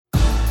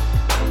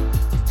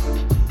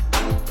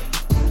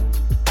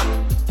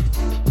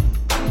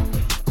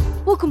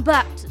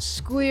Welcome back to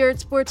Schoolyard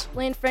Sports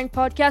Lane Frank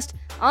podcast.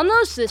 On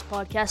this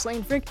podcast,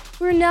 Lane Frank,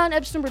 we're now in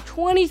episode number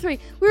 23.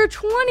 We're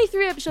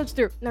 23 episodes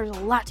through, and there's a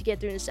lot to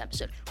get through in this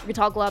episode. We're going to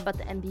talk a lot about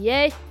the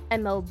NBA,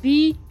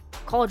 MLB,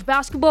 college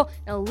basketball,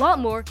 and a lot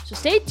more. So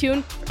stay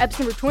tuned for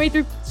episode number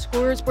 23,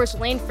 Schoolyard Sports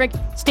Lane Frank.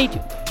 Stay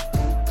tuned.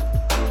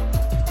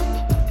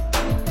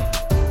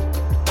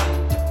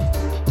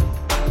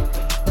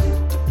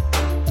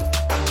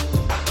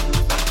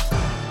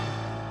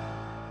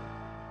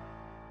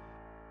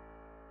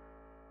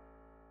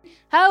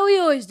 How we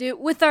always do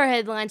with our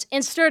headlines,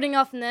 and starting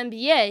off in the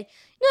NBA, you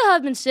know how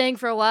I've been saying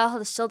for a while how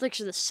the Celtics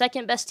are the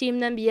second best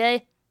team in the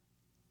NBA?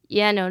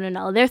 Yeah, no.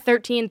 They're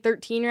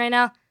 13-13 right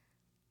now.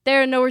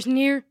 They're nowhere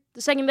near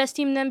the second best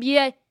team in the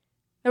NBA.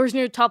 Nowhere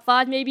near the top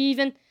 5 maybe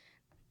even.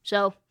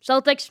 So,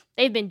 Celtics,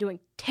 they've been doing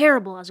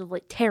terrible as of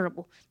late.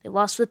 Terrible. They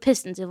lost to the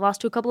Pistons. They've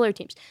lost to a couple other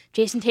teams.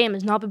 Jason Tatum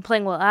has not been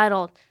playing well at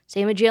all.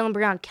 Same with Jaylen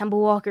Brown, Kemba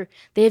Walker.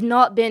 They have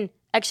not been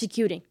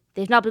executing.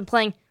 They've not been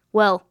playing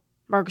well.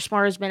 Marcus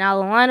Smart has been out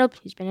of the lineup.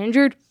 He's been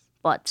injured.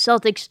 But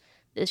Celtics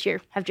this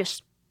year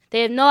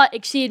they have not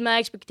exceeded my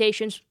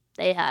expectations.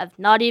 They have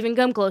not even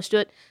come close to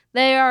it.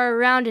 They are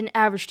around an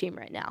average team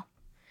right now.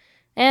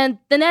 And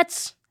the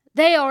Nets,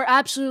 they are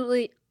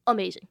absolutely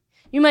amazing.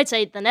 You might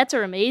say the Nets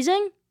are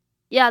amazing.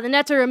 Yeah, the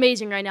Nets are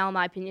amazing right now in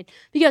my opinion.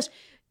 Because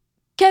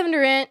Kevin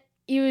Durant,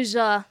 he was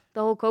the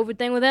whole COVID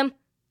thing with him.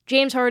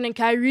 James Harden and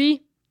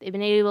Kyrie, they've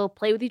been able to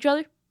play with each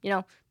other. You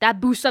know, that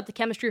boosts up the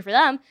chemistry for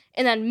them.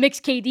 And then mix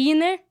KD in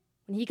there.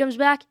 When he comes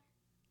back,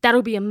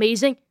 that'll be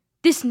amazing.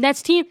 This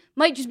Nets team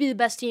might just be the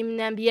best team in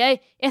the NBA.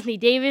 Anthony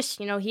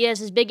Davis, you know, he has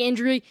his big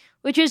injury,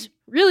 which is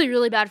really,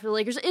 really bad for the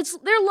Lakers.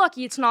 They're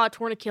lucky it's not a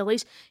torn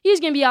Achilles. He's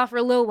going to be out for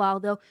a little while,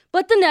 though.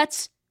 But the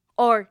Nets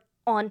are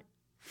on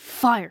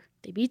fire.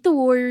 They beat the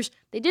Warriors.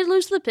 They did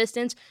lose to the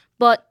Pistons,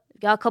 but they've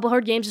got a couple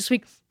hard games this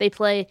week. They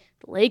play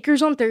the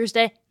Lakers on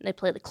Thursday, and they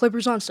play the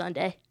Clippers on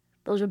Sunday.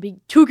 Those would be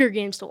 2 good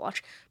games to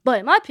watch. But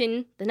in my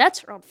opinion, the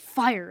Nets are on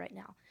fire right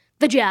now.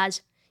 The Jazz.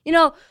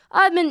 I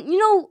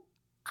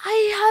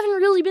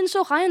haven't really been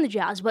so high on the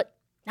Jazz, but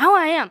now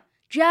I am.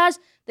 Jazz,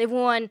 they've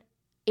won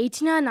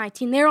 18 out of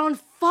 19. They're on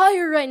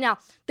fire right now.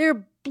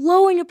 They're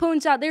blowing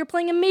opponents out. They're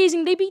playing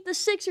amazing. They beat the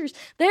Sixers.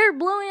 They're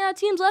blowing out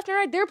teams left and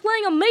right. They're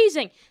playing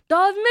amazing.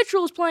 Donovan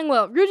Mitchell is playing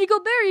well. Rudy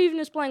Gobert even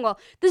is playing well.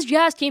 This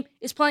Jazz team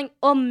is playing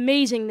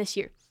amazing this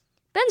year.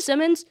 Ben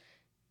Simmons,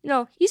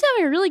 he's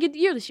having a really good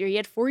year this year. He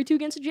had 42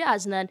 against the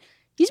Jazz, and then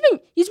He's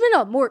been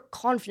a more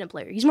confident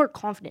player. He's more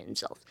confident in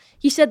himself.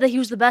 He said that he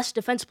was the best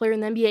defense player in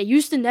the NBA. You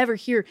used to never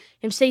hear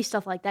him say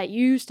stuff like that.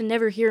 You used to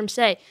never hear him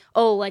say,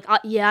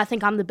 I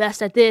think I'm the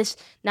best at this.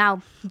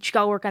 Now, you just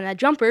got to work on that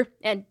jumper.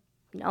 And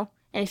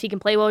if he can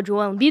play well with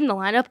Joel Embiid in the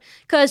lineup,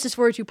 because his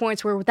 42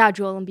 points were without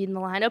Joel Embiid in the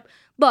lineup.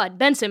 But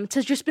Ben Simmons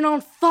has just been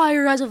on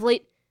fire as of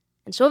late.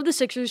 And so have the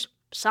Sixers.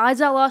 Besides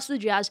that loss to the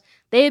Jazz,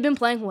 they have been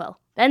playing well.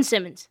 Ben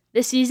Simmons,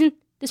 this season,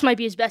 this might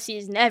be his best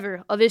season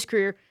ever of his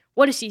career.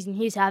 What a season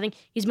he's having.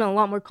 He's been a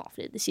lot more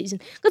confident this season.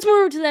 Let's move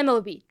over to the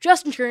MLB.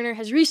 Justin Turner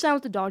has re-signed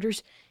with the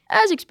Dodgers.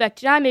 As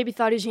expected, I maybe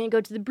thought he was going to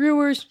go to the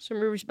Brewers. Some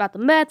rumors about the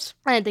Mets.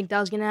 I didn't think that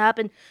was going to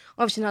happen.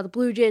 Obviously not the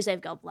Blue Jays. They've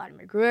got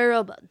Vladimir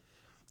Guerrero, but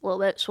a little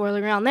bit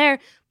swirling around there.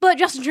 But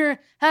Justin Turner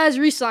has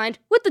re-signed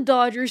with the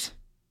Dodgers.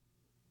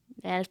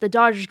 And if the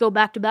Dodgers go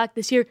back-to-back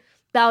this year,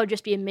 that would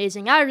just be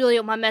amazing. I really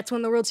hope my Mets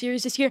win the World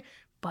Series this year.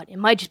 But it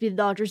might just be the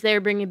Dodgers. They're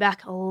bringing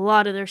back a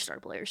lot of their star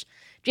players.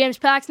 James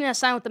Paxton has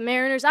signed with the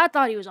Mariners. I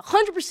thought he was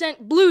 100%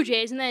 Blue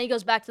Jays, and then he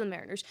goes back to the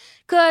Mariners.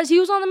 Because he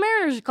was on the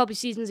Mariners a couple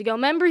seasons ago.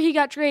 Remember, he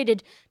got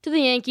traded to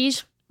the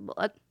Yankees.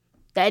 But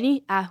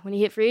then when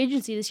he hit free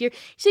agency this year,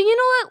 he said, you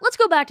know what? Let's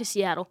go back to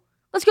Seattle.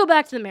 Let's go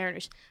back to the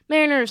Mariners.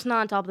 Mariners not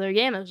on top of their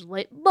game. It was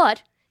late.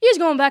 But he's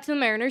going back to the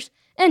Mariners.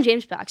 And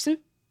James Paxton,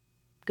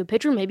 good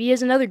pitcher. Maybe he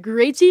has another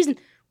great season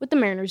with the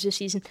Mariners this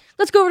season.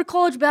 Let's go over to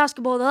college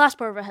basketball, the last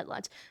part of our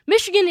headlines.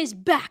 Michigan is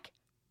back.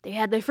 They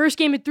had their first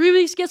game in 3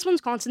 weeks against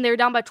Wisconsin. They were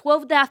down by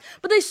 12 at the half,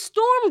 but they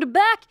stormed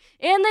back,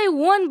 and they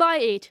won by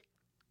 8.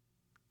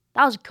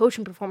 That was a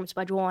coaching performance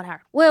by Juwan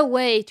Howard. What a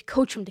way to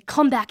coach him to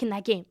come back in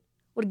that game.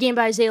 What a game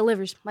by Isaiah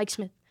Livers, Mike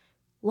Smith.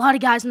 A lot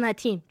of guys on that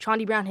team.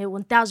 Chauncey Brown hit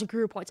 1,000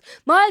 career points.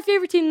 My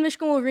favorite team, the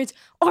Michigan Wolverines,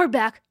 are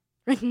back,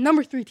 ranked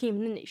number 3 team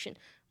in the nation.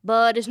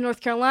 But as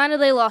North Carolina,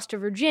 they lost to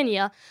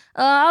Virginia.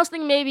 I was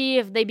thinking maybe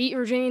if they beat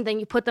Virginia, then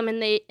you put them in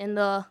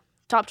the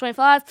top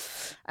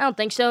 25. I don't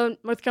think so.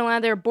 North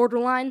Carolina, they're a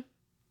borderline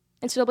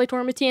NCAA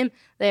tournament team.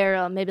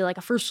 They're maybe like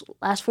a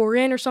last 4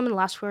 in or something,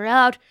 last 4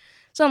 out.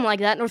 Something like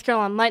that. North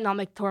Carolina might not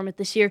make the tournament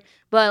this year.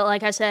 But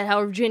like I said,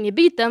 how Virginia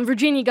beat them.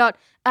 Virginia got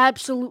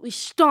absolutely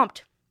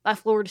stomped by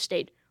Florida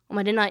State on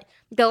Monday night.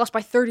 They lost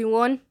by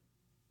 31.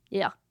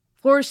 Yeah.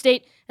 Florida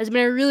State has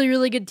been a really,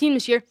 really good team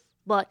this year.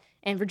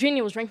 And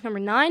Virginia was ranked number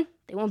 9.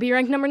 They won't be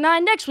ranked number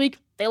 9 next week.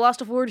 They lost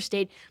to Florida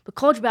State. But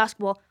college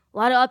basketball, a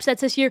lot of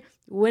upsets this year.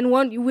 You win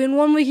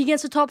one week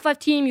against a top 5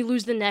 team, you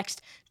lose the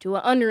next to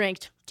an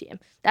underranked team.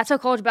 That's how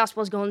college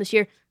basketball is going this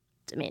year.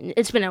 I mean,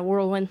 it's been a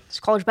whirlwind. It's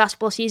college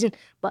basketball season.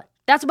 But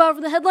that's about it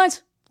for the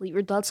headlines. Leave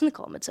your thoughts in the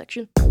comment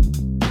section.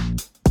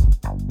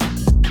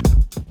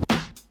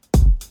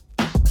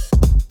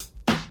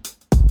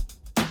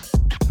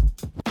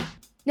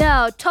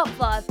 Now, top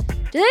 5.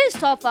 Today's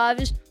top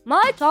 5 is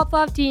my top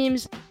 5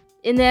 teams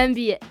in the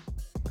NBA.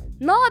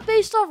 Not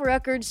based off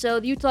record, so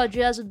the Utah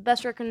Jazz have the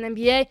best record in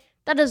the NBA.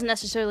 That doesn't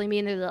necessarily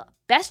mean they're the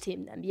best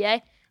team in the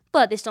NBA,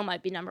 but they still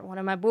might be number 1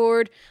 on my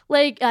board.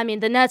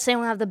 The Nets, they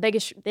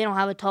don't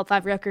have a top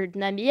 5 record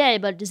in the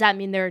NBA, but does that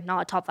mean they're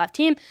not a top 5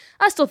 team?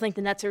 I still think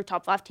the Nets are a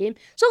top 5 team.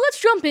 So let's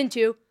jump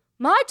into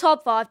my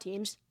top 5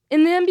 teams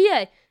in the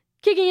NBA.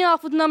 Kicking it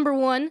off with number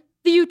 1,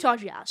 the Utah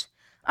Jazz.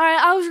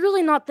 Alright, I was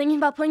really not thinking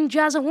about putting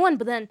Jazz at 1,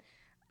 but then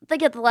they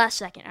get the last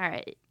second.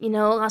 Alright, I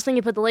was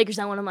thinking to put the Lakers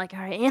at 1. I'm like,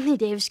 alright, Anthony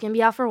Davis is going to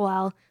be out for a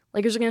while.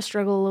 Lakers are going to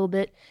struggle a little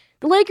bit.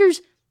 The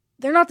Lakers,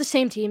 they're not the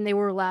same team they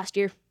were last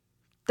year.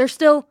 They're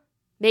still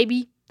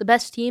maybe the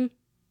best team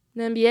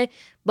in the NBA,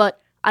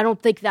 but I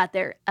don't think that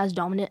they're as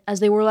dominant as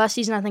they were last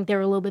season. I think they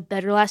were a little bit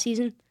better last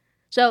season.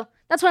 So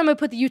that's why I'm going to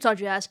put the Utah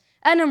Jazz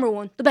at number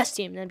 1, the best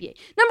team in the NBA.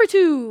 Number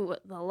 2,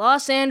 the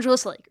Los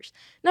Angeles Lakers.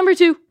 Number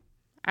 2,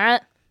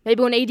 alright,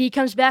 maybe when AD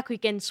comes back, we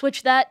can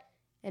switch that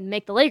and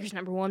make the Lakers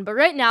number 1. But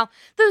right now,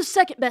 they're the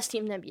second best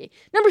team in the NBA.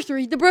 Number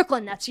 3, the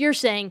Brooklyn Nets. You're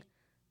saying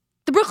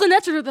the Brooklyn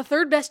Nets are the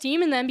third best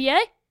team in the NBA?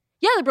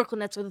 Yeah, the Brooklyn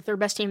Nets are the third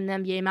best team in the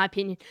NBA, in my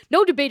opinion.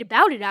 No debate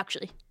about it,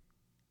 actually.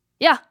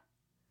 Yeah.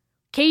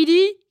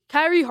 KD,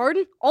 Kyrie,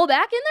 Harden, all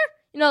back in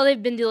there?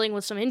 They've been dealing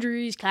with some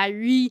injuries,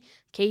 Kyrie,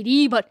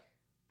 KD, but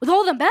with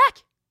all of them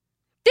back,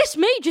 this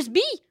may just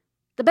be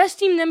the best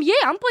team in the NBA.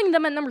 I'm putting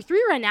them at number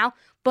 3 right now,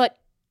 but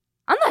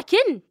I'm not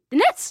kidding. The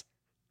Nets,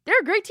 they're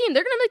a great team.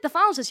 They're going to make the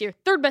finals this year.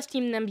 Third best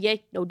team in the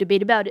NBA. No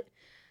debate about it.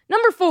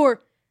 Number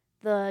 4,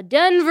 the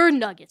Denver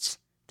Nuggets.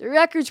 Their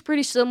record's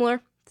pretty similar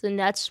to the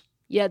Nets.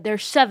 Yeah, they're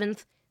 7th in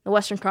the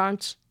Western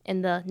Conference,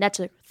 and the Nets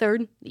are 3rd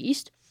in the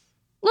East.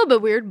 A little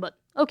bit weird, but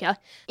okay.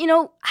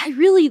 I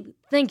really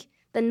think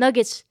the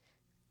Nuggets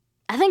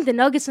and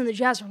the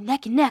Jazz are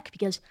neck and neck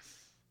because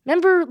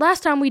remember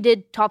last time we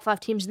did top 5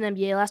 teams in the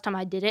NBA, last time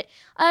I did it,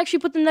 I actually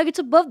put the Nuggets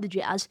above the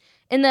Jazz,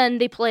 and then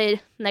they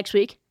played next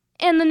week,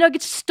 and the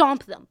Nuggets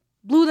stomped them,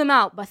 blew them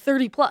out by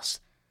 30 plus.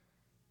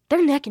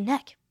 They're neck and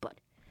neck, but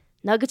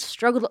Nuggets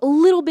struggled a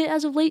little bit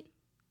as of late.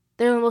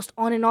 They're the most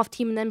on and off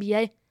team in the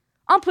NBA.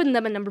 I'm putting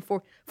them at number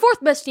 4.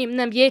 4th best team in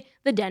the NBA,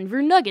 the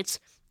Denver Nuggets.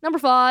 Number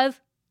 5,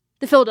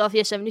 the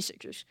Philadelphia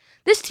 76ers.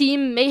 This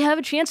team may have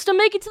a chance to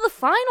make it to the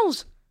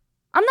finals.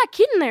 I'm not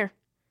kidding there.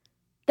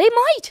 They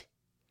might.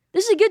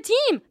 This is a good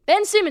team.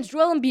 Ben Simmons,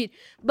 Joel Embiid.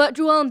 But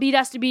Joel Embiid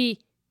has to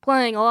be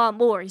playing a lot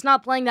more. He's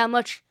not playing that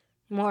much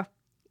anymore.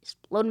 It's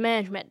load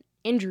management,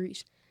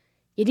 injuries.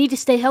 You need to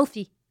stay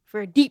healthy for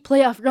a deep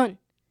playoff run.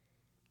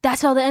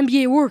 That's how the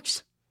NBA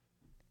works.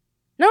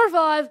 Number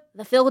 5,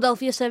 the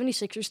Philadelphia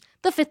 76ers,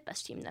 the 5th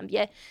best team in the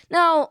NBA.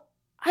 Now,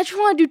 I just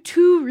want to do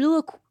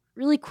 2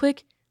 really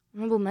quick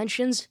honorable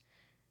mentions.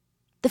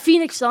 The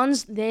Phoenix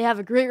Suns, they have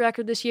a great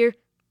record this year.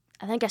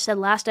 I think I said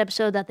last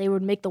episode that they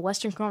would make the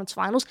Western Conference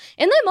Finals,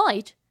 and they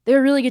might. They're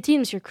a really good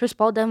team this year. Chris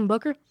Paul, Devin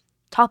Booker,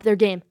 top of their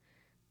game.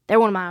 They're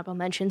one of my honorable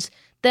mentions.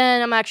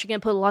 Then I'm actually going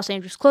to put the Los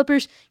Angeles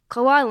Clippers.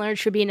 Kawhi Leonard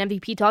should be in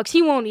MVP talks.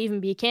 He won't even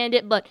be a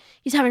candidate, but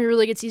he's having a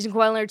really good season,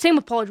 Kawhi Leonard. Same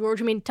with Paul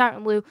George.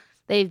 Tyronn Lue,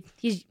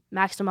 he's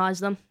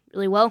maximized them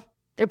really well.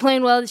 They're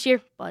playing well this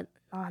year, but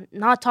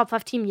not a top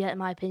 5 team yet, in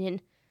my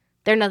opinion.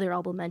 They're another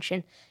honorable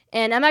mention.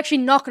 And I'm actually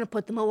not going to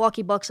put the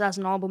Milwaukee Bucks as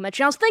an honorable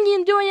mention. I was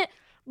thinking of doing it,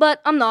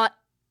 but I'm not.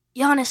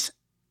 Giannis,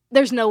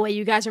 there's no way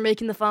you guys are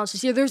making the finals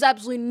this year. There's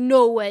absolutely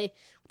no way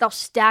with how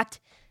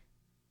stacked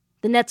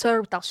the Nets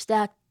are, with how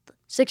stacked the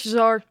Sixers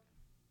are,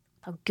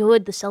 how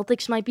good the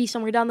Celtics might be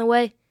somewhere down the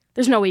way.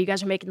 There's no way you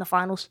guys are making the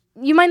finals.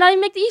 You might not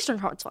even make the Eastern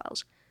Conference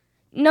Finals.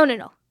 No.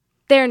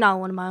 They're not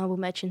one of my honorable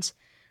mentions.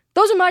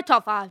 Those are my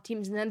top 5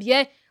 teams in the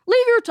NBA.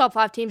 Leave your top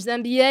 5 teams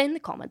in the NBA in the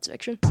comment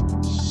section.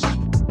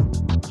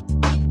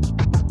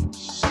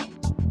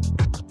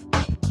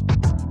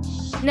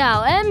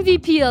 Now,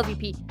 MVP,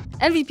 LVP.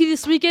 MVP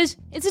this week it's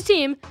a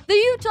team, the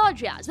Utah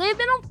Jazz. They have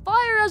been on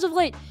fire as of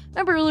late.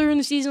 Remember earlier in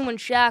the season when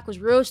Shaq was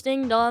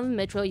roasting Donovan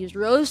Mitchell, he was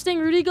roasting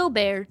Rudy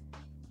Gobert.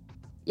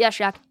 Yeah,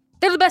 Shaq.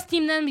 They're the best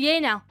team in the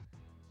NBA now.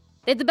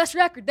 They have the best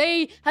record.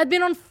 They have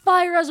been on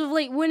fire as of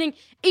late, winning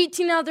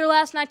 18 out of their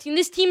last 19.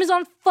 This team is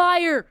on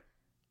fire.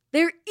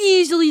 They're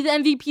easily the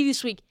MVP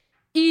this week.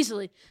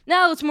 Easily.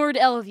 Now let's move to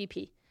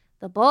LVP.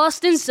 The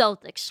Boston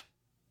Celtics.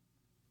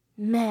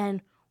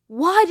 Man,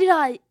 why did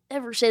I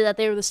ever say that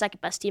they were the second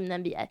best team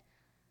in the NBA?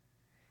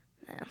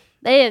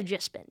 They have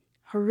just been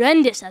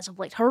horrendous as of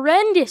late.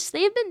 Horrendous.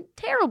 They have been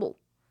terrible.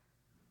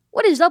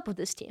 What is up with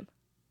this team?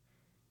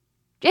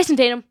 Jason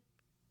Tatum,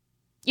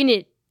 you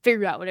need to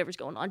figure out whatever's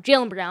going on.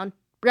 Jaylen Brown,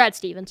 Brad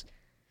Stevens,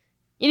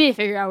 you need to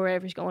figure out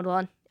whatever's going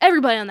on.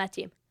 Everybody on that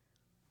team.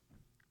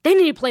 They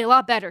need to play a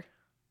lot better.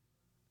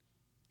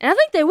 And I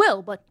think they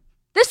will, but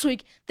this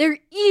week, they're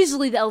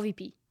easily the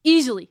LVP.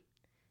 Easily.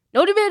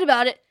 No debate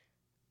about it.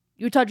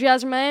 Utah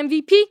Jazz are my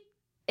MVP,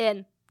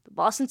 and the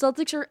Boston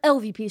Celtics are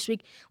LVP this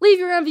week. Leave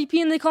your MVP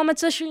in the comment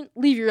section.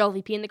 Leave your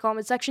LVP in the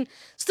comment section.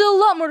 Still a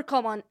lot more to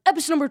come on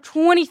episode number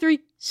 23.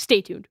 Stay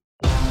tuned.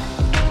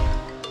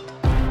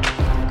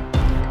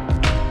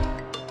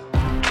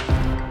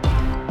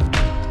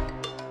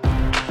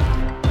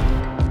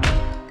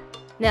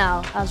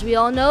 Now, as we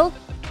all know,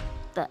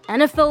 the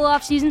NFL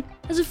offseason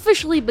has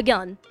officially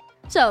begun.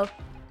 So,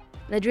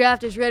 the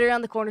draft is right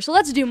around the corner. So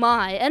let's do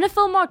my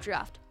NFL mock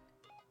draft.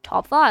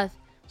 Top 5.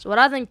 So what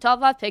I think top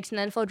 5 picks in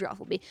the NFL draft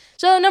will be.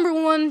 So number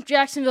 1,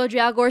 Jacksonville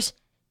Jaguars.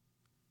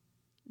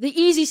 The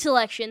easy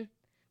selection.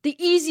 The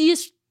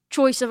easiest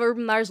choice of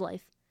Urban Meyer's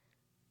life.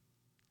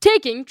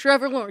 Taking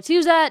Trevor Lawrence. He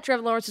was at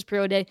Trevor Lawrence's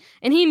pro day,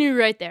 and he knew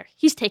right there.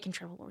 He's taking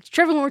Trevor Lawrence.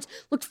 Trevor Lawrence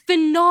looked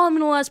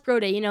phenomenal as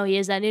pro day. You know, he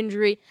has that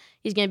injury.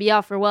 He's going to be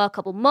out for a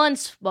couple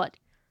months, but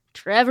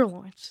Trevor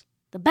Lawrence,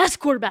 the best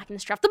quarterback in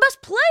this draft, the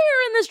best player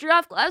in this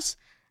draft class,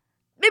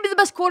 maybe the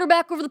best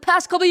quarterback over the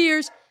past couple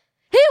years,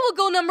 he will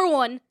go number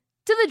 1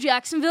 to the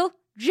Jacksonville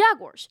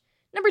Jaguars.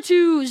 Number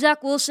 2,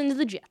 Zach Wilson to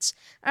the Jets.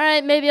 All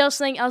right, maybe I was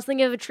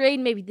thinking of a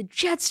trade. Maybe the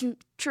Jets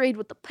trade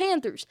with the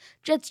Panthers.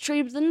 Jets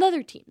trade with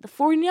another team, the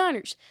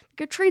 49ers. They're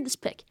going to trade this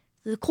pick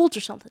to the Colts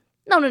or something.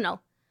 No.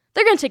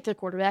 They're going to take their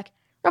quarterback.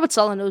 Robert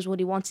Saleh knows what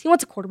he wants. He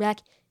wants a quarterback.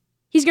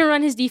 He's going to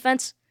run his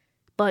defense,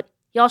 but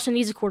he also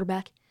needs a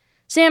quarterback.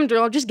 Sam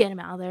Darnold, just get him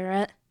out of there,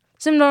 right?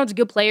 Sam Darnold's a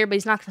good player, but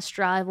he's not going to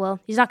strive well.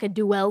 He's not going to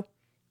do well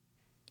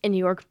in New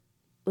York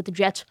with the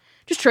Jets.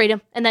 Just trade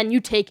him, and then you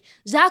take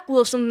Zach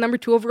Wilson, the number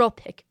 2 overall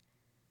pick.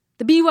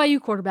 The BYU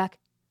quarterback.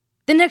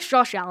 The next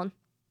Josh Allen.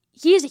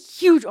 He has a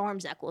huge arm,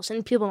 Zach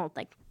Wilson. People don't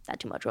think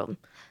that too much of him.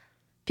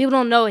 People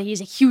don't know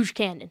he's a huge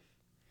cannon.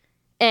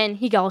 And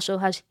he also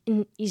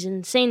he's an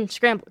insane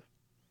scrambler.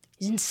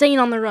 He's insane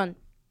on the run.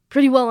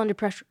 Pretty well under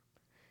pressure.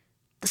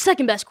 The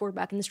second best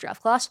quarterback in this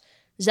draft class,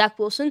 Zach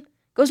Wilson,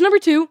 goes number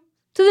 2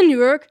 to the New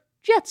York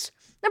Jets.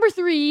 Number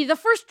 3, the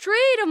first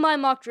trade of my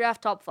mock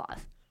draft top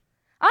 5.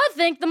 I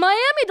think the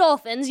Miami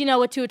Dolphins,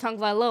 with Tua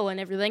Tagovailoa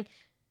and everything,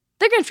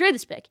 they're going to trade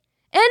this pick.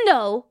 And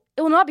no,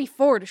 it will not be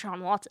for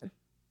Deshaun Watson.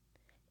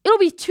 It'll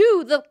be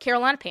to the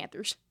Carolina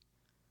Panthers.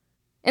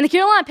 And the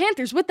Carolina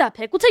Panthers, with that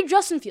pick, will take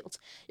Justin Fields.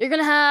 You're going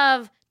to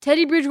have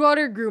Teddy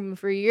Bridgewater groom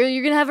for a year.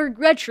 You're going to have a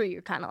redshirt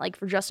year, kind of like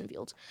for Justin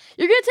Fields.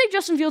 You're going to take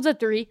Justin Fields at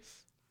 3.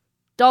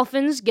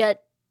 Dolphins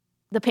get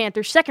the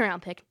Panthers'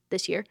 second-round pick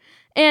this year.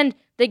 And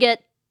they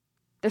get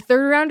their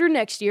third-rounder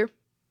next year.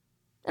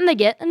 And they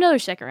get another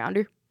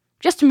second-rounder.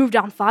 Just to move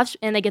down 5,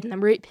 and they get the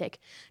number 8 pick.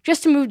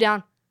 Just to move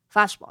down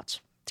 5 spots.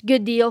 It's a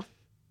good deal.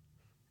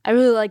 I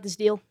really like this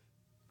deal.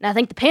 And I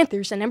think the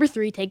Panthers, at number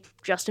 3, take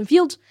Justin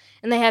Fields,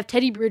 and they have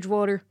Teddy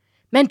Bridgewater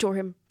mentor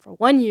him for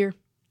 1 year,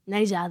 and then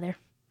he's out of there.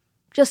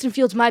 Justin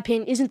Fields, in my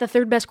opinion, isn't the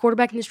third best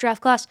quarterback in this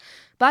draft class,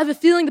 but I have a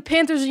feeling the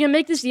Panthers are going to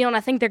make this deal, and I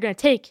think they're going to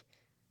take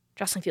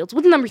Justin Fields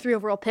with the number 3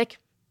 overall pick.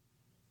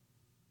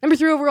 Number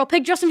 3 overall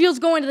pick, Justin Fields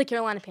going to the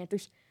Carolina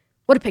Panthers.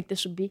 What a pick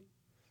this would be.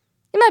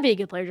 He might be a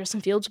good player,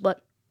 Justin Fields,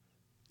 but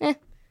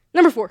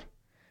Number 4,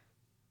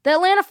 the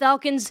Atlanta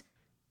Falcons.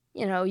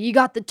 You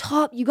got 3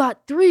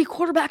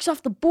 quarterbacks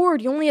off the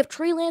board. You only have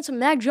Trey Lance and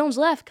Mac Jones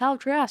left, Kyle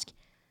Trask.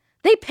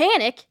 They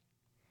panic,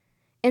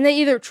 and they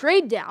either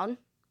trade down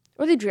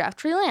or they draft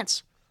Trey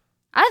Lance.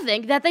 I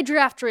think that they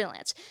draft Trey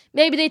Lance.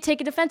 Maybe they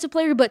take a defensive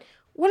player, but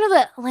when are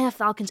the Atlanta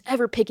Falcons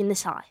ever picking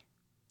this high?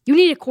 You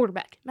need a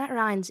quarterback. Matt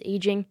Ryan's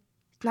aging.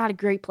 He's not a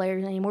great player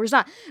anymore. He's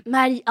not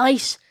Matty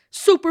Ice,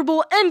 Super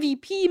Bowl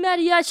MVP,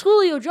 Matty Ice,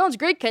 Julio Jones,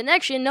 great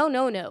connection.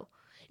 No.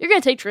 You're going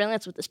to take Trey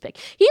Lance with this pick.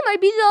 He might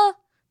be the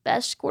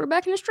best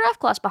quarterback in this draft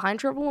class behind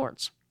Trevor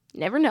Lawrence. You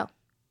never know.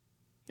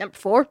 Number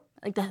 4,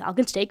 I think the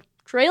Falcons take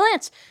Trey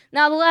Lance.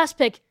 Now the last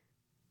pick,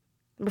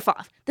 number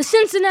 5, the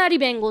Cincinnati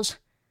Bengals.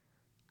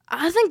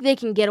 I think they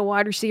can get a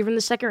wide receiver in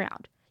the second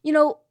round.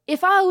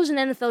 If I was an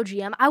NFL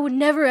GM, I would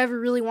never ever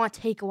really want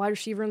to take a wide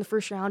receiver in the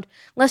first round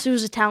unless it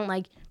was a talent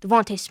like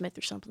Devontae Smith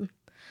or something.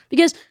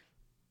 Because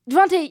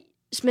Devontae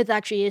Smith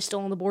actually is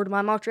still on the board in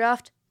my mock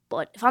draft.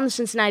 But if I'm the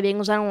Cincinnati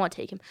Bengals, I don't want to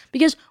take him.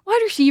 Because wide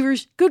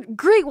receivers,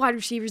 great wide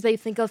receivers that you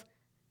think of,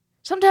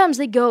 sometimes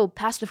they go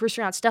past the first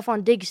round.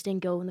 Stephon Diggs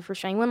didn't go in the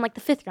first round. He went like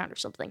the 5th round or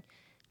something.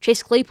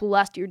 Chase Claypool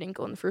last year didn't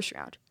go in the first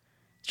round.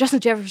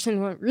 Justin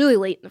Jefferson went really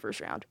late in the first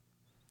round.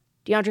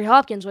 DeAndre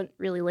Hopkins went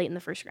really late in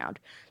the first round.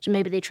 So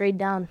maybe they trade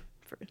down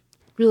for a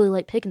really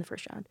late pick in the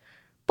first round.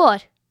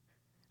 But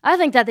I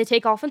think that they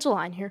take offensive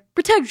line here.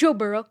 Protect Joe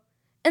Burrow.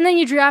 And then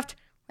you draft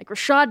like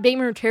Rashad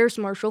Bateman or Terrace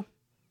Marshall.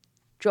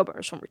 Joe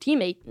Burrow's former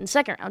teammate in the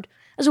second round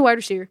as a wide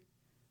receiver.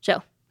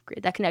 So,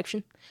 create that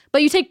connection.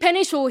 But you take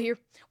Penei Sewell here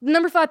with the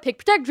number 5 pick.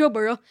 Protect Joe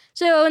Burrow.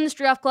 So, in this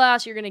draft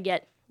class, you're going to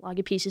get a lot of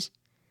good pieces.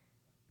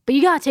 But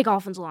you got to take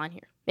offensive line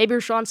here. Maybe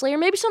Rashawn Slater.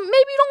 Maybe you don't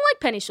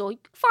like Penei Sewell.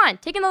 Fine,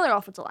 take another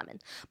offensive lineman.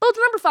 But with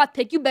the number 5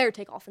 pick, you better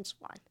take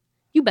offensive line.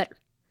 You better.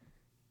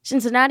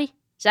 Cincinnati,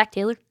 Zach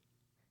Taylor.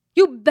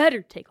 You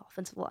better take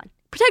offensive line.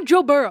 Protect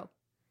Joe Burrow.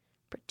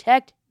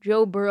 Protect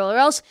Joe Burrow, or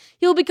else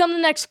he'll become the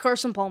next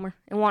Carson Palmer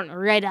and want him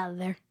right out of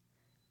there.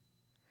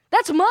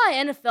 That's my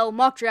NFL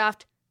mock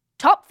draft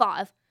top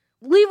 5.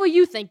 Leave what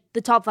you think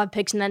the top 5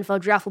 picks in the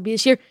NFL draft will be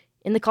this year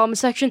in the comment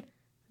section.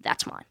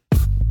 That's mine.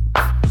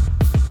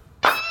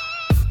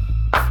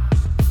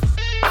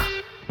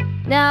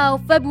 Now,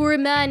 February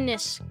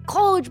Madness,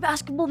 college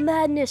basketball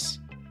madness.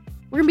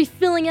 We're going to be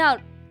filling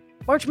out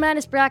March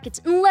Madness brackets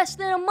in less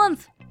than a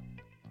month.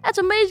 That's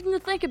amazing to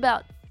think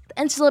about.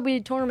 the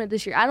NCAA tournament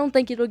this year. I don't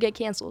think it'll get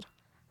canceled.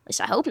 At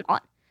least I hope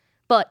not.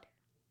 But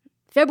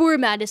February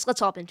Madness, let's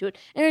hop into it.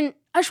 And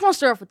I just want to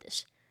start off with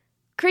this.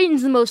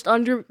 Creighton's the most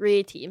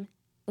underrated team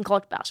in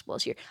college basketball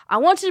this year. I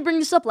wanted to bring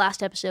this up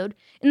last episode,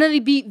 and then they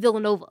beat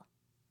Villanova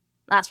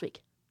last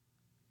week.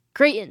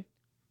 Creighton,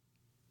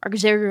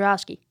 Marcus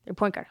Zegarowski, their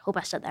point guard. Hope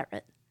I said that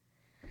right.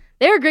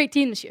 They're a great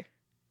team this year.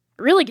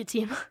 A really good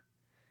team.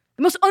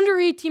 The most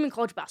underrated team in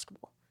college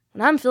basketball.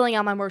 When I'm filling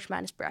out my March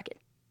Madness bracket,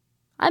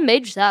 I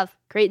may just have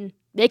Creighton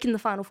making the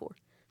Final Four.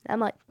 I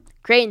might.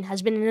 Creighton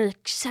has been an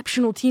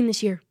exceptional team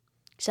this year.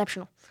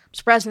 Exceptional. I'm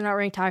surprised they're not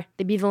ranked higher.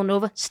 They beat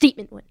Villanova.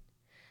 Statement win.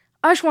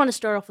 I just want to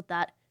start off with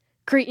that.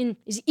 Creighton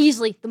is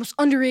easily the most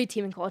underrated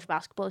team in college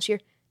basketball this year.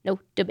 No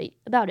debate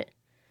about it.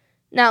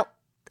 Now,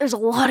 there's a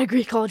lot of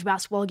great college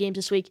basketball games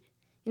this week.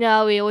 You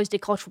know, we always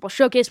did College Football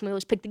Showcase, and we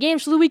always pick the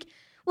games for the week.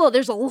 Well,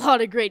 there's a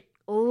lot of great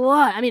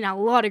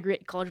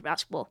college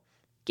basketball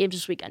games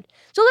this weekend.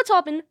 So let's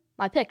hop in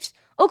my picks.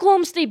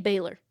 Oklahoma State,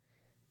 Baylor.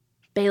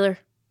 Baylor,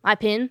 my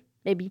opinion,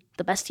 maybe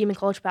the best team in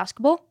college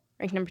basketball.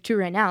 Ranked number 2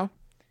 right now.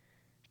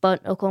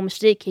 But Oklahoma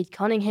State, Cade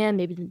Cunningham,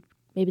 maybe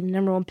the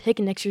number 1 pick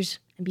in next year's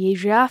NBA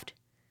draft.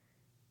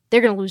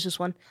 They're going to lose this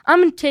one. I'm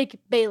going to take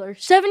Baylor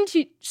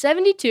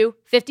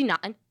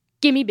 72-59.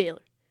 Give me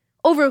Baylor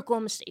over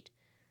Oklahoma State.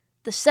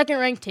 The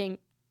second-ranked team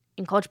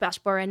in college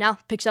basketball right now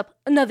picks up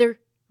another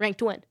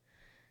ranked win.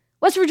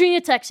 West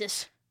Virginia,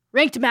 Texas.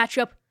 Ranked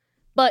matchup.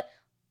 But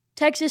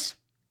Texas,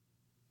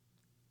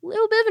 a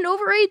little bit of an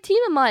overrated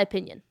team in my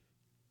opinion.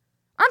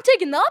 I'm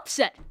taking the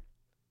upset.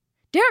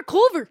 Derek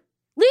Culver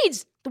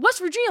leads the West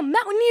Virginia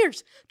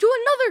Mountaineers to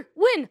another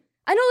win.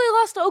 I know they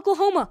lost to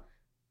Oklahoma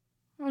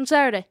on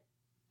Saturday,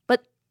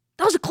 but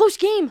that was a close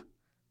game. It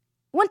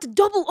went to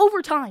double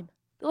overtime.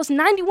 It was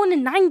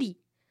 91-90.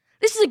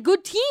 This is a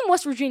good team,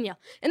 West Virginia,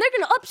 and they're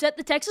going to upset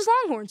the Texas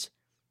Longhorns.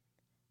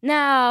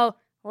 Now,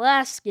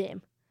 last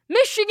game.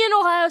 Michigan,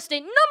 Ohio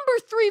State, number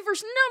 3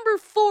 versus number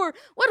 4.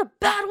 What a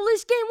battle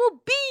this game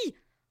will be.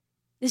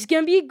 This is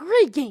going to be a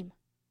great game.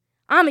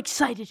 I'm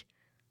excited.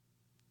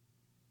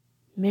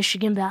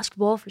 Michigan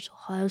basketball versus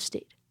Ohio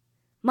State.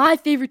 My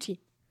favorite team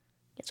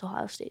against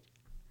Ohio State.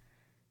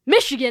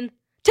 Michigan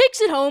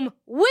takes it home,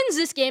 wins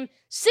this game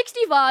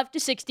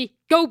 65-60.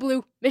 Go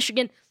Blue.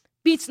 Michigan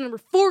beats the number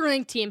 4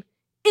 ranked team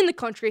in the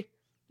country.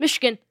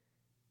 Michigan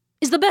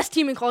is the best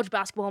team in college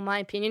basketball, in my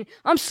opinion.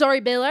 I'm sorry,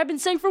 Baylor. I've been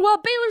saying for a while,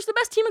 Baylor's the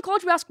best team in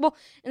college basketball,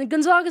 and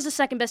Gonzaga's the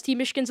second best team.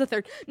 Michigan's the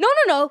third. No.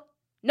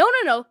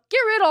 Get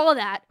rid of all of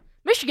that.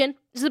 Michigan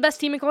is the best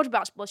team in college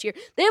basketball this year.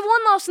 They have 1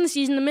 loss in the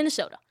season to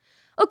Minnesota.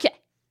 Okay,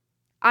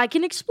 I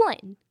can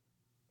explain.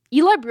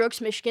 Eli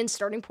Brooks, Michigan's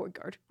starting point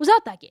guard, was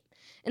out that game.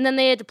 And then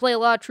they had to play a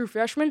lot of true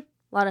freshmen,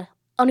 a lot of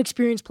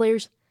unexperienced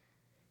players,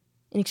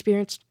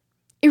 inexperienced.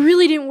 It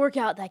really didn't work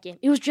out that game.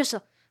 It was just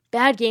a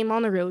bad game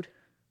on the road.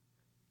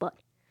 But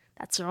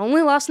that's their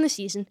only loss in the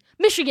season.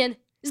 Michigan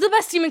is the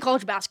best team in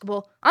college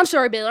basketball. I'm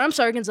sorry, Baylor. I'm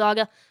sorry,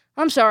 Gonzaga.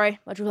 I'm sorry,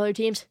 bunch of other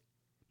teams.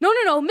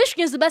 No.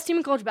 Michigan is the best team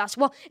in college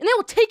basketball, and they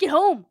will take it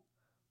home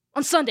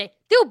on Sunday.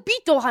 They will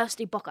beat the Ohio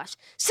State Buckeyes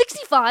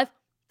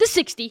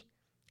 65-60.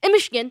 And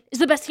Michigan is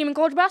the best team in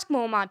college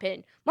basketball, in my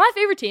opinion. My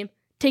favorite team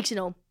takes it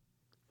home.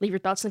 Leave your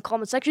thoughts in the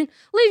comment section.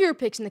 Leave your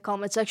picks in the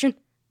comment section.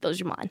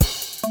 Those are mine.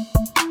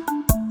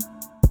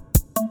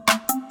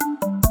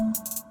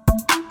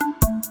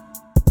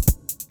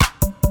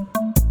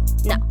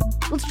 Now,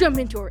 let's jump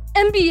into our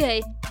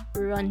NBA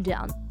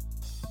rundown.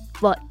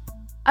 But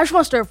I just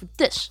want to start off with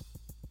this.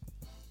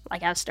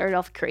 Like I started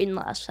off with Creighton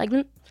last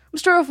segment. I'm going to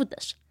start off with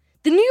this.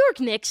 The New York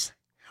Knicks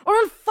are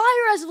on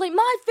fire as of late.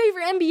 My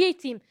favorite NBA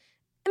team.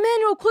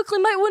 Emmanuel Quickley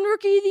might win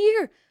Rookie of the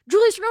Year.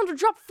 Julius Randle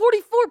dropped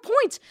 44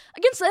 points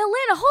against the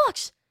Atlanta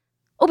Hawks.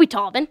 Obi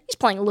Toppin, he's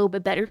playing a little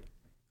bit better.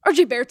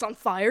 RJ Barrett's on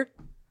fire.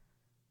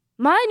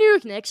 My New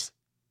York Knicks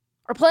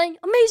are playing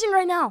amazing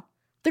right now.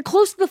 They're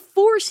close to the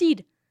 4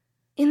 seed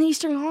in the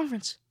Eastern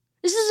Conference.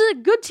 This is a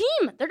good team.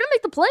 They're going to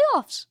make the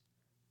playoffs.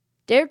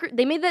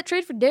 They made that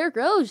trade for Derrick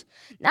Rose.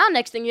 Now,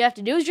 next thing you have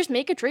to do is just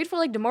make a trade for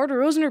like DeMar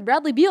DeRozan or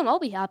Bradley Beal, and I'll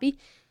be happy.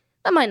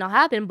 That might not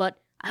happen, but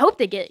I hope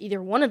they get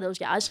either one of those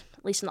guys,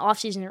 at least in the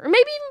offseason, or maybe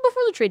even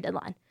before the trade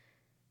deadline.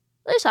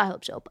 At least I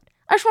hope so, but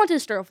I just wanted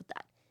to start off with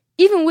that.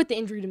 Even with the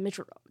injury to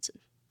Mitchell Robinson,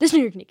 this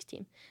New York Knicks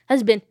team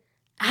has been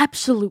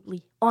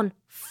absolutely on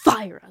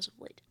fire as of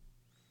late.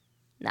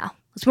 Now,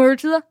 let's move over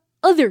to the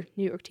other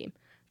New York team,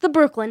 the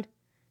Brooklyn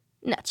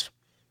Nets.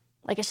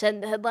 Like I said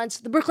in the headlines,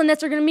 the Brooklyn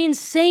Nets are going to be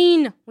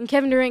insane when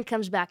Kevin Durant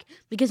comes back,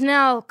 because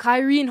now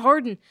Kyrie and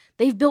Harden,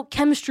 they've built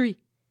chemistry.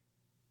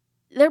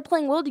 They're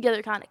playing well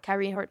together, kind of,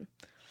 Kyrie and Harden.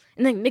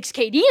 And then mix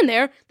KD in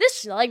there,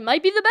 this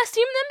might be the best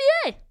team in the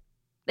NBA.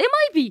 They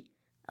might be.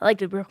 I like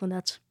the Brooklyn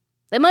Nets.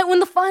 They might win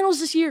the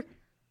finals this year.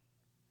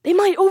 They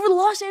might, over the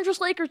Los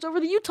Angeles Lakers, over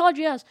the Utah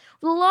Jazz,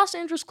 over the Los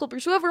Angeles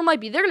Clippers, whoever it might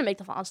be, they're going to make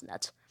the finals, the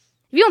Nets.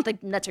 If you don't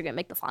think the Nets are going to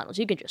make the finals,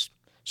 you can just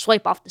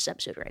swipe off this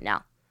episode right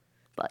now.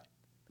 But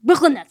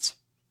Brooklyn Nets,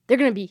 they're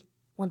going to be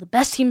one of the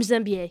best teams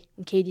in the NBA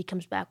when KD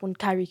comes back, when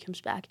Kyrie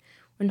comes back,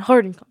 when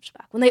Harden comes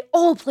back, when they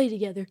all play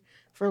together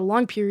for a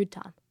long period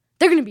of time.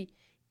 They're going to be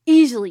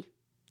easily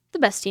the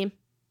best team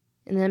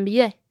in the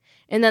NBA.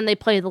 And then they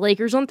play the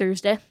Lakers on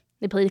Thursday.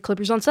 They play the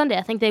Clippers on Sunday.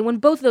 I think they win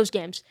both of those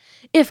games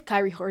if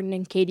Kyrie Harden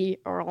and KD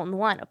are all in the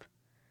lineup.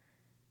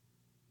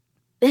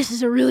 This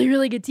is a really,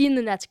 really good team,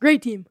 the Nets.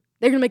 Great team.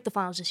 They're going to make the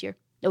finals this year.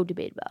 No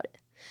debate about it.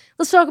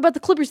 Let's talk about the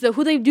Clippers, though,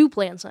 who they do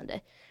play on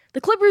Sunday.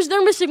 The Clippers,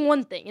 they're missing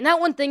one thing, and that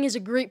one thing is a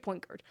great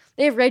point guard.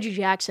 They have Reggie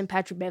Jackson,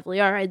 Patrick Beverley,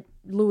 all right,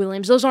 Lou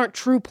Williams. Those aren't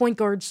true point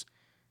guards.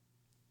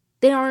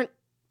 They aren't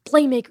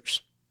playmakers.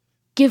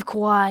 Give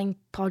Kawhi and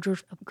Paul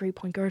George a great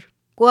point guard.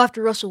 Go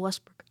after Russell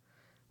Westbrook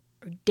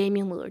or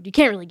Damian Lillard. You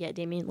can't really get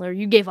Damian Lillard.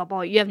 You gave up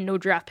all. You have no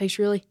draft picks,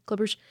 really,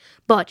 Clippers.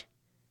 But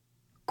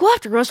go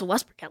after Russell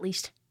Westbrook, at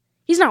least.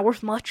 He's not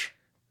worth much.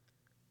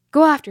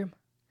 Go after him.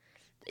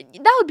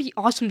 That would be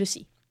awesome to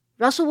see.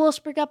 Russell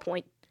Westbrook at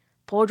point,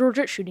 Paul George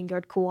at shooting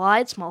guard,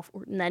 Kawhi at small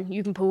forward, and then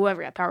you can put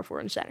whoever at power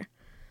forward and center.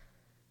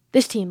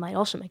 This team might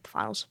also make the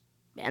finals.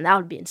 Man, that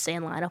would be an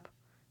insane lineup.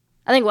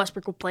 I think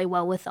Westbrook will play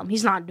well with them.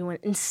 He's not doing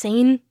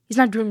insane. He's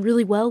not doing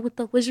really well with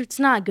the Wizards. It's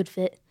not a good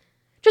fit.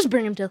 Just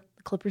bring him to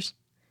the Clippers.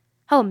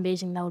 How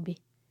amazing that would be.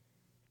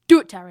 Do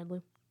it, Tyronn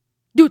Lue.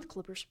 Do it, the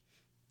Clippers.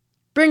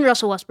 Bring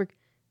Russell Westbrook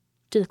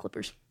to the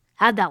Clippers.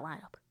 Have that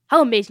lineup.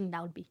 How amazing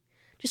that would be.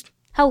 Just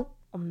how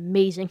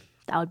amazing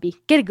that would be.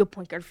 Get a good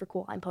point guard for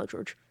Kawhi and Paul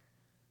George.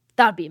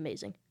 That would be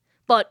amazing.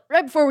 But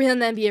right before we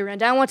end the NBA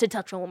rundown, I want to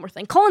touch on one more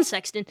thing. Colin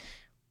Sexton,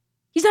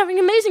 he's having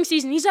an amazing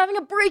season. He's having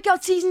a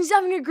breakout season. He's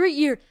having a great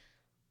year.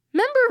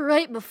 Remember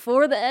right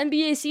before the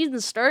NBA season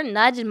started and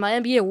I did my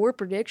NBA award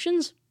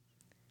predictions?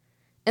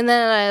 And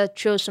then I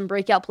chose some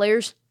breakout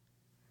players.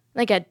 I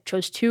think I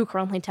chose 2,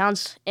 Karl-Anthony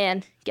Towns,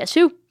 and guess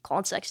who?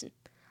 Colin Sexton.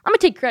 I'm going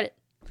to take credit.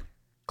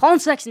 Colin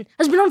Sexton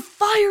has been on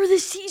fire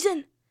this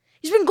season.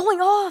 He's been going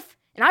off,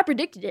 and I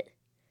predicted it.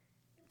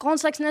 Colin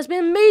Sexton has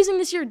been amazing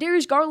this year.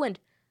 Darius Garland.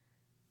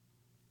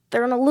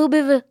 They're on a little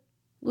bit of a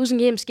losing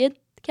game skid,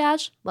 the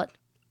Cavs, but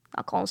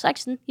not Colin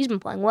Sexton. He's been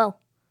playing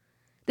well.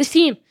 This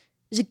team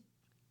is a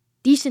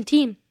decent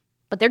team,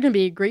 but they're going to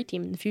be a great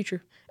team in the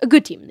future. A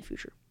good team in the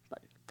future.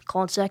 But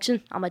Colin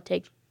Sexton, I'm going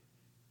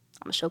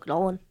to soak it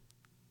all in.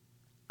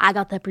 I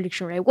got that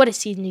prediction right. What a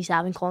season he's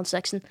having, Colin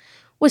Sexton.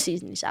 What a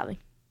season he's having.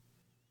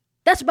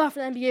 That's about for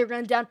the NBA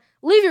rundown.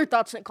 Leave your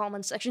thoughts in the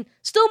comment section.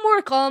 Still more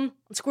to come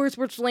on Square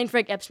Sports Lane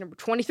Frank, episode number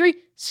 23.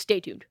 Stay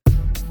tuned.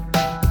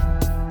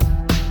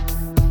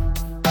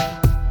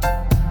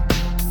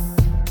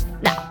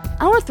 Now,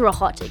 I want to throw a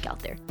hot take out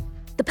there.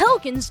 The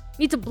Pelicans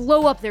need to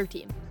blow up their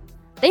team.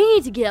 They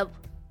need to get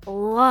a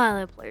lot of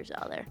their players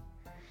out there.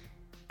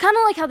 Kind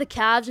of like how the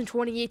Cavs in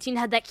 2018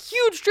 had that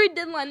huge trade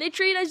deadline. They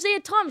traded Isaiah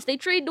Thomas. They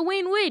traded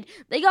Dwayne Wade.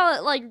 They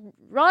got,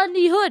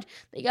 Rodney Hood.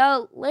 They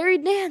got Larry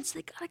Nance.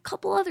 They got a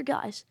couple other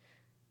guys.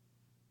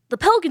 The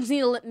Pelicans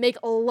need to make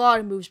a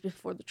lot of moves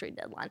before the trade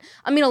deadline.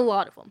 I mean, a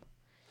lot of them.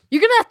 You're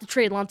going to have to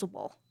trade Lonzo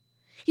Ball.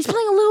 He's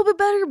playing a little bit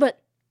better,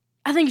 but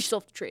I think you still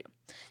have to trade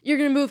him. You're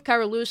going to move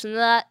Kira Lewis into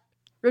that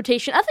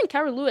rotation. I think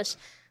Kira Lewis,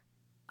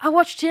 I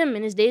watched him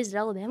in his days at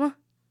Alabama.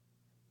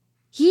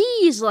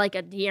 He's like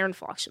a De'Aaron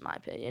Fox, in my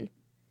opinion.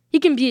 He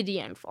can be a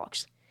De'Aaron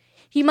Fox.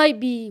 He might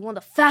be one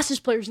of the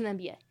fastest players in the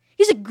NBA.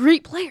 He's a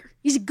great player.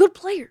 He's a good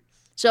player.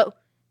 So,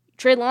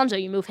 trade Lonzo,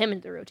 you move him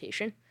into the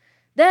rotation.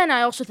 Then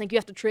I also think you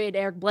have to trade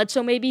Eric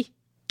Bledsoe, maybe.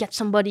 Get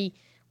somebody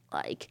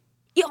like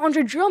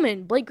Andre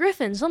Drummond, Blake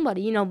Griffin,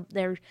 somebody. You know,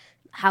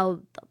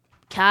 how the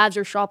Cavs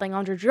are shopping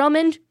Andre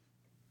Drummond,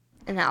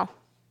 and now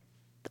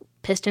the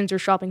Pistons are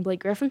shopping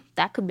Blake Griffin.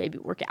 That could maybe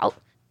work out.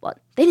 But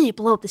they need to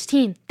blow up this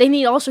team. They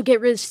need to also get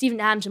rid of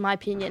Steven Adams, in my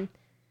opinion.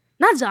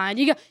 Not Zion.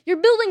 Your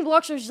building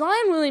blocks are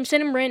Zion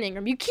Williamson and Brandon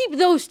Ingram. You keep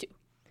those two.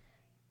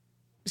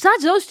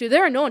 Besides those two,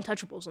 there are no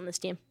untouchables on this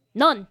team.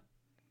 None.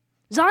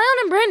 Zion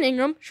and Brandon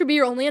Ingram should be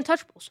your only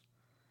untouchables.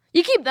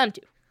 You keep them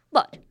two.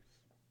 But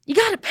you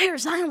got to pair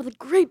Zion with a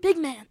great big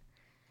man.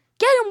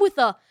 Get him with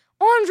a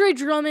Andre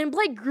Drummond,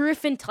 Blake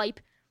Griffin type.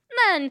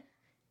 And then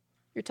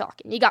you're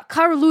talking. You got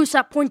Kira Lewis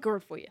at point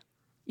guard for you.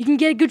 You can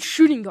get a good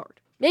shooting guard.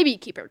 Maybe you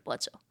keep Eric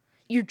Bledsoe.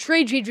 You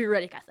trade J.J.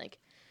 Redick, I think.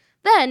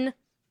 Then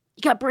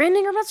you got Brandon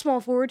Ingram at small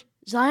forward,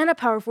 Zion at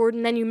power forward,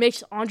 and then you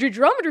mix Andre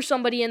Drummond or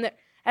somebody in there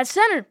at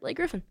center, Blake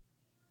Griffin.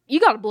 You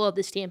got to blow up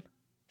this team.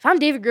 If I'm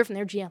David Griffin,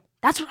 their GM,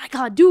 that's what I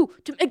got to do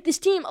to make this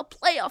team a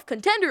playoff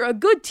contender, a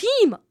good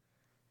team.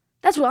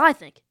 That's what I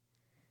think.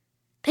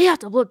 They have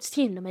to blow up this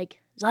team to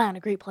make Zion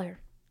a great player.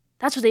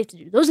 That's what they have to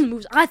do. Those are the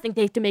moves I think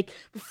they have to make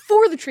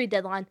before the trade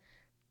deadline.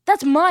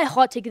 That's my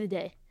hot take of the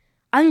day.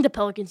 I think the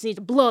Pelicans need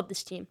to blow up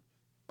this team.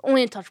 The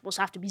only untouchables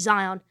have to be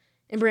Zion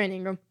and Brandon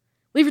Ingram.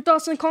 Leave your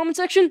thoughts in the comment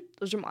section.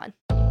 Those are mine.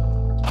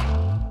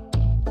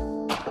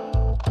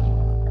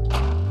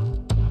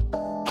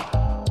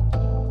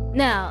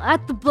 Now,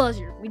 at the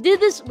buzzer, we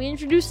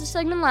introduced this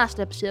segment last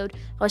episode.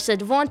 I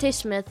said Devontae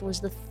Smith was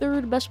the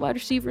third best wide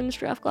receiver in this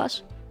draft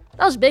class.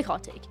 That was a big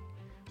hot take.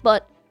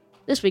 But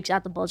this week's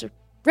at the buzzer,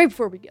 right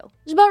before we go,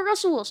 is about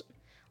Russell Wilson.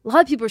 A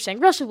lot of people are saying,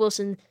 Russell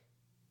Wilson,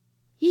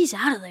 he's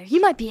out of there. He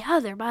might be out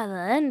of there by the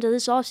end of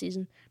this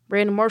offseason.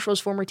 Brandon Marshall's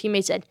former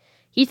teammate said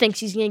he thinks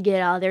he's going to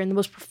get out of there in the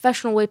most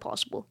professional way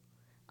possible.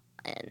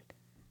 And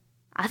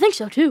I think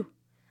so, too.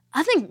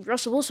 I think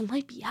Russell Wilson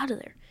might be out of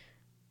there.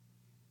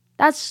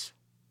 That's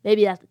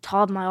maybe at the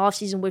top of my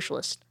offseason wish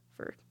list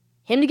for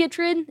him to get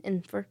traded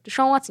and for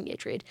Deshaun Watson to get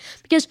traded.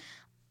 Because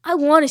I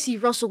want to see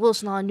Russell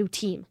Wilson on a new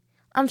team.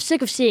 I'm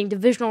sick of seeing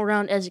divisional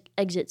round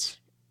exits,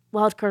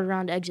 wildcard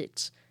round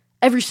exits,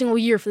 every single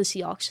year for the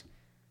Seahawks.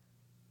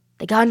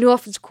 They got a new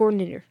offensive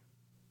coordinator.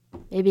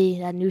 Maybe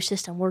that new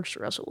system works for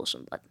Russell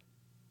Wilson, but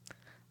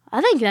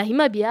I think that he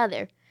might be out of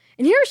there.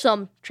 And here are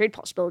some trade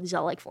possibilities I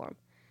like for him.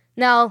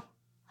 Now,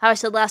 how I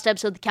said last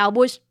episode, the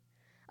Cowboys.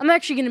 I'm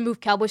actually going to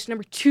move Cowboys to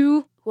number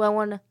 2, who I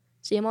want to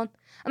see him on.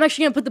 I'm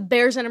actually going to put the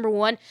Bears at number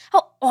 1.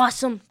 How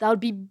awesome that would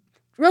be.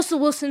 Russell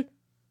Wilson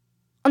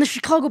on the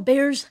Chicago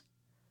Bears.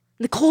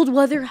 In the cold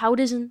weather, how it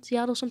is in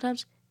Seattle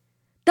sometimes.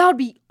 That would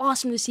be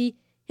awesome to see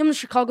him in the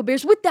Chicago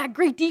Bears with that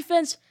great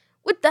defense,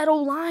 with that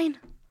O-line.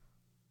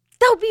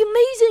 That would be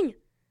amazing.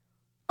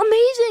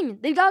 Amazing.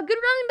 They've got a good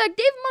running back,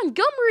 David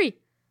Montgomery.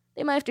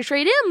 They might have to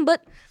trade him,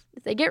 but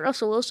if they get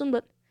Russell Wilson,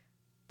 but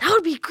that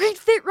would be a great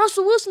fit.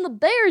 Russell Wilson, the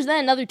Bears,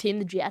 then another team,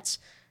 the Jets.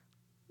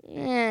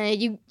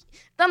 If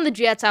I'm the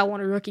Jets, I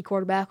want a rookie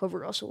quarterback over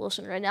Russell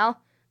Wilson right now.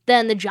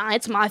 Then the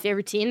Giants, my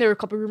favorite team. There were a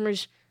couple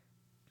rumors.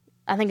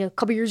 I think a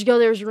couple years ago,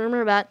 there was a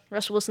rumor about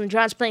Russell Wilson and the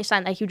Giants playing,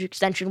 signed that huge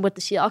extension with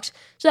the Seahawks.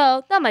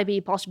 So that might be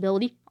a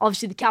possibility.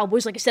 Obviously, the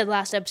Cowboys, like I said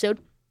last episode,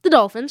 the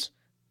Dolphins.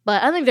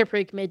 But I think they're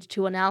pretty committed to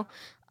Tua now.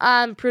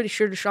 I'm pretty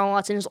sure Deshaun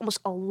Watson is almost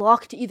a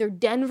lock to either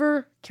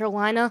Denver,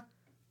 Carolina,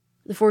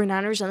 the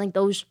 49ers. I think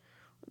those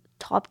are the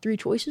top 3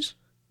 choices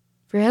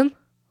for him.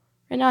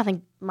 Right now, I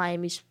think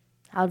Miami's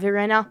out of it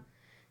right now.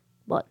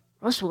 But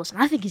Russell Wilson,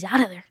 I think he's out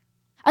of there.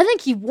 I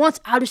think he wants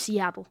out of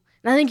Seattle.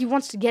 And I think he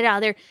wants to get out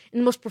of there in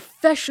the most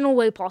professional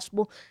way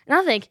possible. And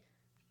I think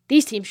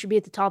these teams should be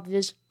at the top of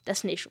his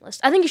destination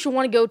list. I think he should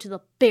want to go to the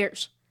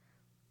Bears.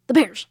 The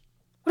Bears.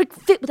 What a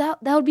fit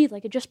that would be,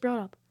 like I just brought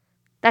up.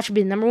 That should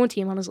be the number 1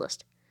 team on his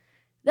list.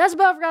 That's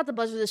about Forgot the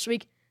Buzzer this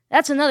week.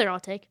 That's another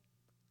hot take.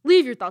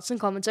 Leave your thoughts in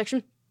the comment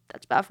section.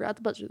 That's about Forgot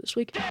the Buzzer this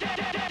week.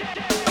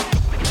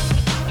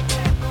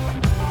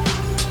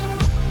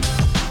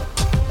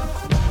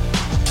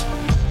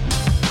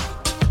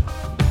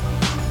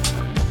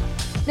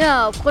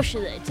 Now, question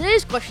of the day.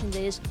 Today's question of the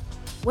day is,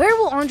 where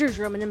will Andre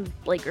Drummond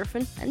and Blake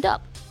Griffin end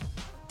up?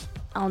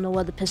 I don't know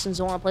why the Pistons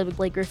don't want to play with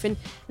Blake Griffin,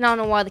 and I don't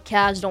know why the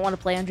Cavs don't want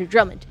to play Andre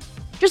Drummond.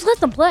 Just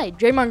let them play.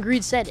 Draymond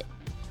Green said it.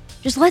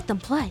 Just let them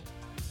play.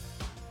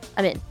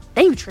 I mean,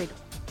 they would trade him,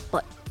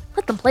 but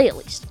let them play at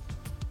least.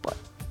 But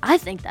I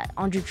think that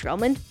Andre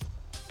Drummond,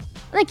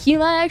 I think he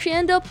might actually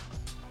end up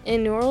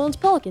in New Orleans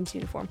Pelicans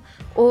uniform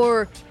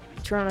or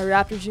Toronto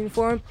Raptors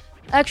uniform.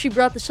 I actually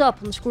brought this up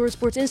on the Score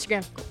Sports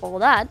Instagram. All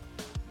that.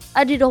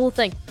 I did a whole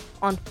thing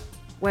on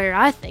where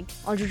I think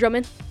Andre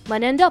Drummond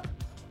might end up.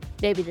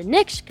 Maybe the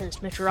Knicks,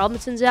 because Mitchell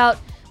Robinson's out.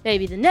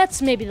 Maybe the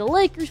Nets, maybe the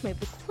Lakers, maybe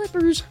the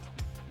Clippers.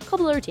 A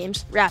couple other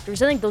teams.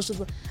 Raptors. I think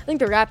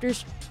the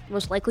Raptors,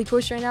 most likely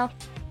choice right now.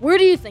 Where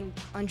do you think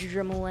Andre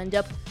Drummond will end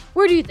up?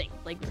 Where do you think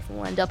Blake Griffin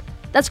will end up?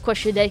 That's the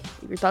question today.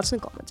 Leave your thoughts in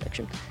the comment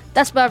section.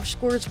 That's about for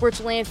Scored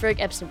Sports Land for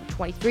episode number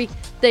 23.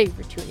 Thank you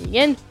for tuning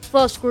in.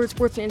 Follow Scored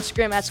Sports on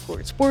Instagram at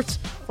Scored Sports.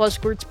 Follow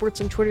Scored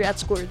Sports on Twitter at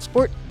Scored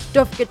Sport.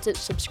 Don't forget to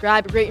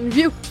subscribe, rate, and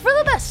review for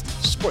the best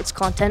sports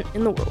content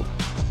in the world.